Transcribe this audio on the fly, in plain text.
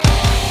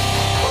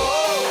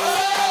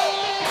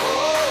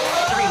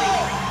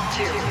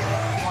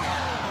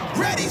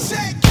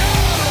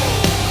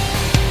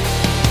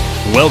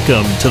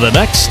Welcome to the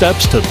Next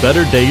Steps to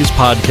Better Days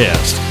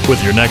podcast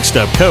with your Next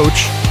Step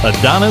coach,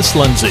 Adonis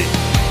Lindsay.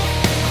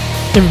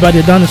 Hey everybody,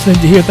 Adonis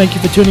Lindsay here. Thank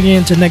you for tuning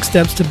in to Next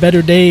Steps to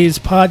Better Days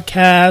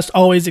podcast.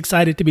 Always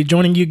excited to be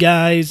joining you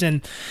guys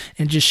and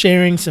just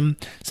sharing some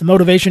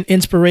motivation,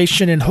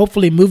 inspiration, and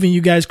hopefully moving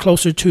you guys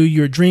closer to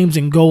your dreams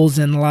and goals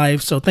in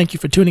life. So thank you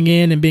for tuning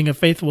in and being a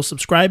faithful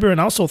subscriber. And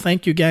also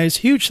thank you guys,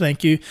 huge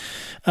thank you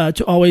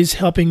to always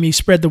helping me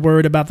spread the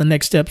word about the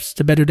Next Steps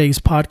to Better Days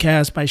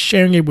podcast by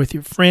sharing it with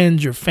your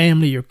friends, your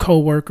family, your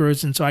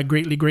coworkers. And so I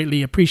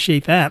greatly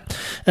appreciate that.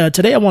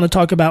 Today I want to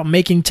talk about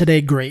making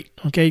today great.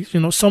 Okay,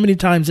 so many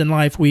times in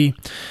life we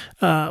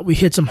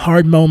hit some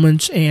hard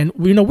moments, and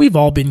we've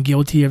all been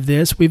guilty of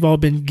this. We've all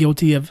been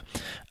guilty of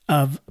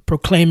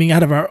proclaiming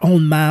out of our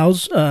own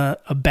mouths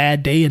a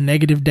bad day, a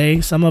negative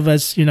day. Some of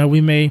us,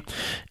 we may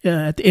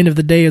at the end of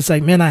the day, it's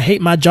like, man, I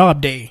hate my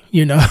job day.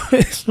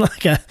 It's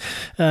like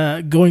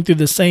going through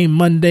the same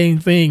mundane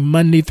thing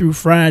Monday through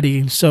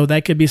Friday. So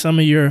that could be some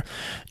of your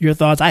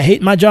thoughts. I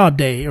hate my job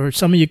day, or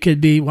some of you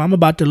could be, well, I'm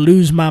about to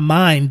lose my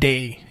mind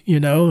day.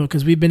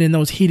 Because we've been in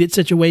those heated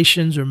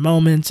situations or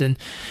moments, and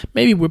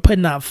maybe we're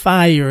putting out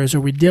fires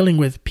or we're dealing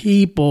with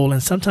people,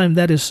 and sometimes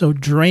that is so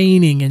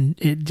draining, and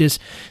it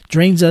just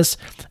drains us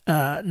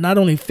not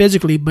only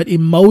physically but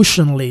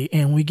emotionally,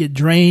 and we get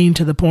drained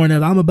to the point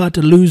of I'm about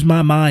to lose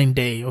my mind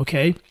day,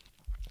 okay?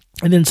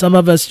 And then some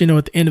of us, at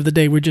the end of the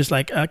day, we're just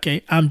like,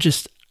 okay, I'm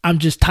just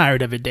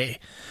tired of it day.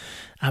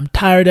 I'm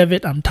tired of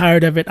it. I'm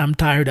tired of it. I'm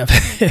tired of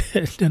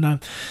it. And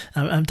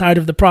I'm tired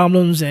of the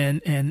problems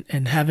and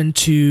having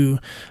to,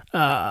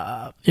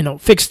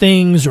 fix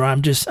things, or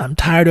I'm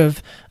tired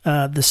of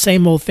the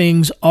same old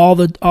things all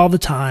the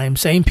time,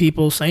 same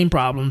people, same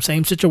problems,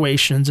 same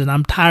situations, and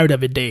I'm tired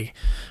of it day.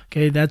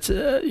 Okay, that's,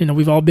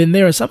 we've all been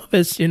there. Some of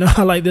us,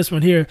 I like this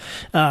one here.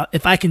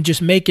 If I can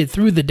just make it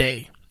through the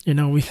day.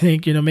 We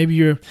think, maybe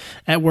you're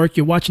at work,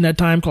 you're watching that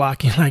time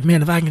clock, you're like,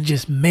 man, if I can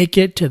just make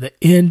it to the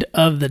end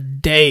of the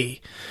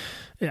day,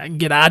 I can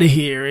get out of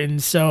here.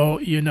 And so,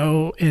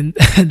 and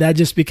that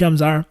just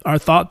becomes our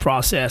thought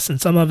process.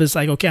 And some of us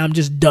like, okay, I'm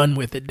just done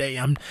with the day.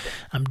 I'm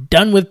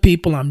done with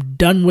people. I'm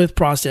done with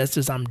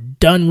processes. I'm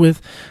done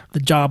with the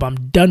job. I'm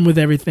done with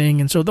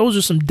everything. And so those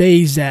are some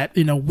days that,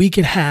 we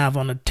could have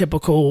on a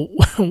typical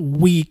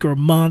week or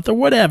month or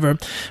whatever.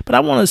 But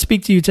I want to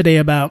speak to you today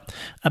about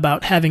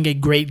having a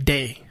great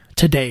day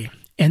today.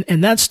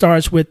 And that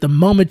starts with the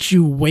moment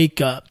you wake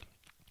up.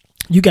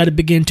 You got to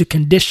begin to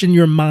condition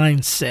your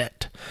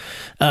mindset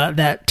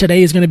that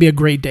today is going to be a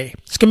great day.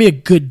 It's going to be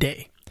a good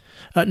day.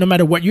 No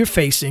matter what you're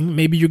facing,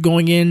 maybe you're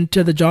going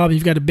into the job,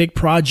 you've got a big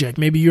project.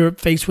 Maybe you're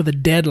faced with a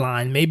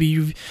deadline. Maybe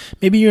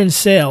you're in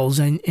sales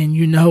and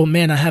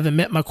man, I haven't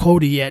met my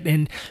quota yet.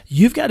 And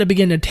you've got to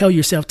begin to tell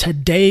yourself,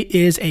 today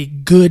is a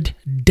good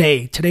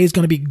day. Today is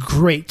going to be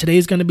great. Today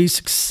is going to be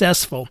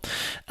successful.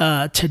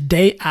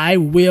 Today I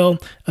will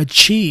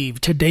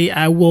achieve. Today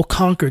I will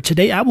conquer.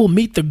 Today I will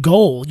meet the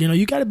goal.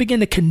 You got to begin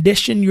to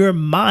condition your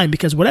mind,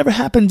 because whatever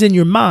happens in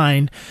your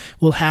mind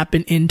will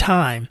happen in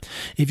time.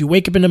 If you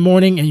wake up in the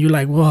morning and you're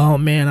like, well,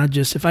 man,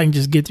 if I can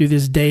just get through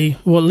this day.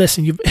 Well,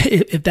 listen,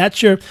 if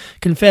that's your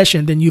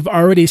confession, then you've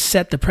already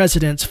set the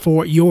precedence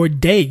for your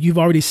day. You've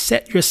already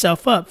set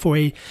yourself up for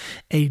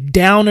a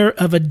downer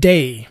of a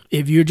day.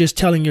 If you're just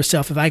telling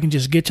yourself, if I can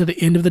just get to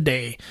the end of the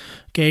day,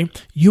 okay,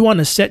 you want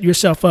to set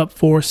yourself up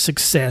for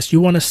success.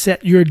 You want to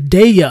set your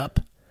day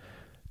up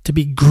to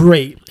be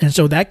great. And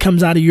so that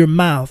comes out of your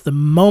mouth. The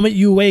moment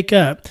you wake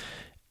up,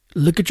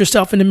 look at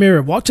yourself in the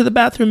mirror, walk to the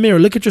bathroom mirror,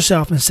 look at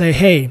yourself and say,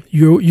 hey,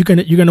 you're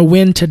gonna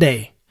win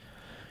today.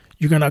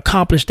 You're going to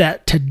accomplish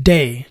that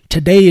today.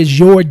 Today is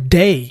your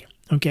day,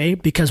 okay?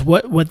 Because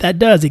what that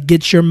does, it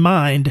gets your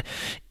mind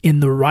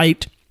in the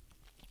right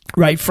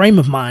frame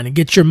of mind. It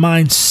gets your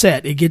mind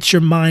set. It gets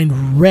your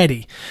mind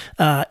ready.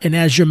 And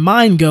as your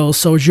mind goes,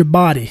 so is your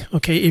body.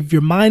 Okay. If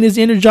your mind is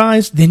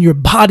energized, then your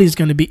body is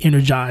going to be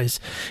energized.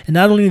 And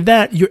not only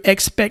that, your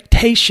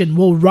expectation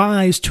will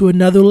rise to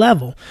another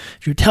level.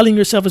 If you're telling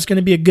yourself it's going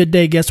to be a good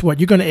day, guess what?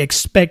 You're going to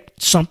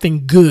expect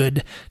something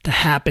good to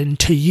happen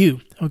to you.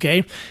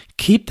 Okay.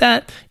 Keep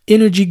that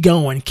energy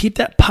going. Keep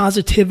that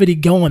positivity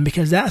going,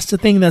 because that's the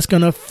thing that's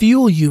going to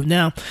fuel you.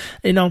 Now,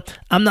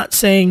 I'm not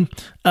saying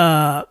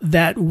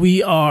that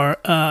we are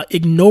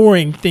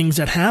ignoring things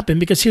that happen,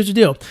 because here's the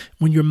deal.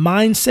 When your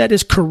mindset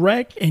is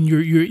correct and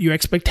your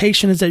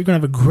expectation is that you're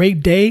going to have a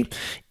great day,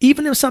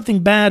 even if something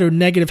bad or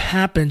negative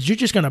happens, you're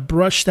just going to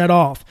brush that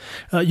off.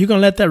 You're going to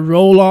let that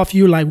roll off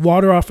you like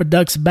water off a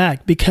duck's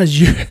back, because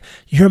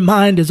your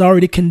mind is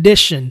already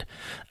conditioned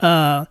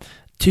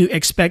to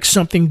expect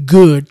something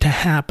good to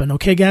happen.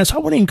 Okay, guys, so I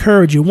want to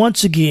encourage you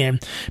once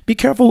again, be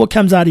careful what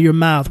comes out of your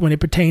mouth when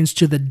it pertains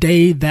to the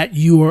day that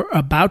you are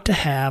about to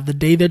have, the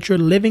day that you're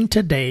living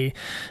today,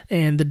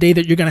 and the day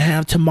that you're going to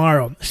have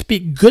tomorrow.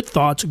 Speak good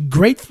thoughts,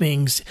 great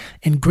things,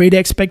 and great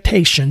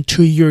expectation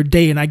to your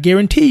day. And I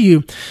guarantee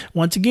you,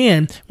 once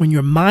again, when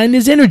your mind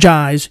is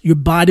energized, your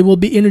body will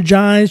be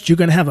energized. You're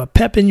going to have a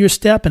pep in your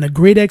step and a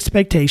great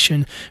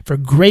expectation for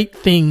great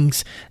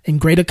things and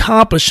great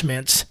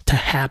accomplishments to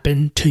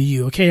happen to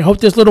you. Okay, I hope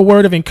this little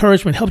word of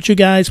encouragement helped you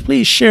guys.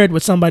 Please share it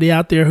with somebody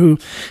out there who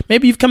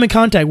maybe you've come in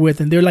contact with,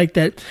 and they're like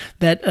that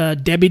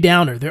Debbie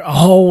Downer. They're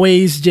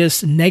always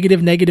just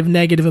negative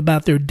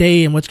about their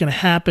day and what's going to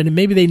happen, and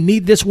maybe they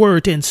need this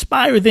word to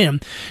inspire them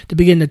to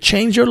begin to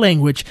change their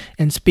language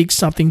and speak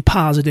something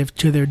positive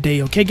to their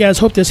day. Okay, guys,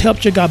 hope this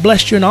helped you. God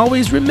bless you, and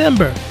always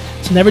remember,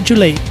 it's never too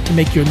late to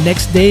make your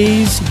next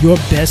days your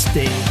best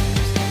days.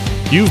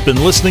 You've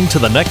been listening to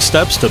the Next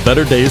Steps to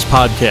Better Days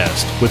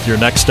podcast with your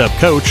Next Step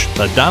coach,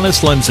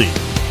 Adonis Lindsay.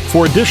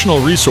 For additional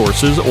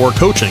resources or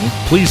coaching,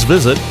 please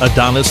visit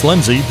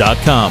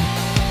adonislindsay.com.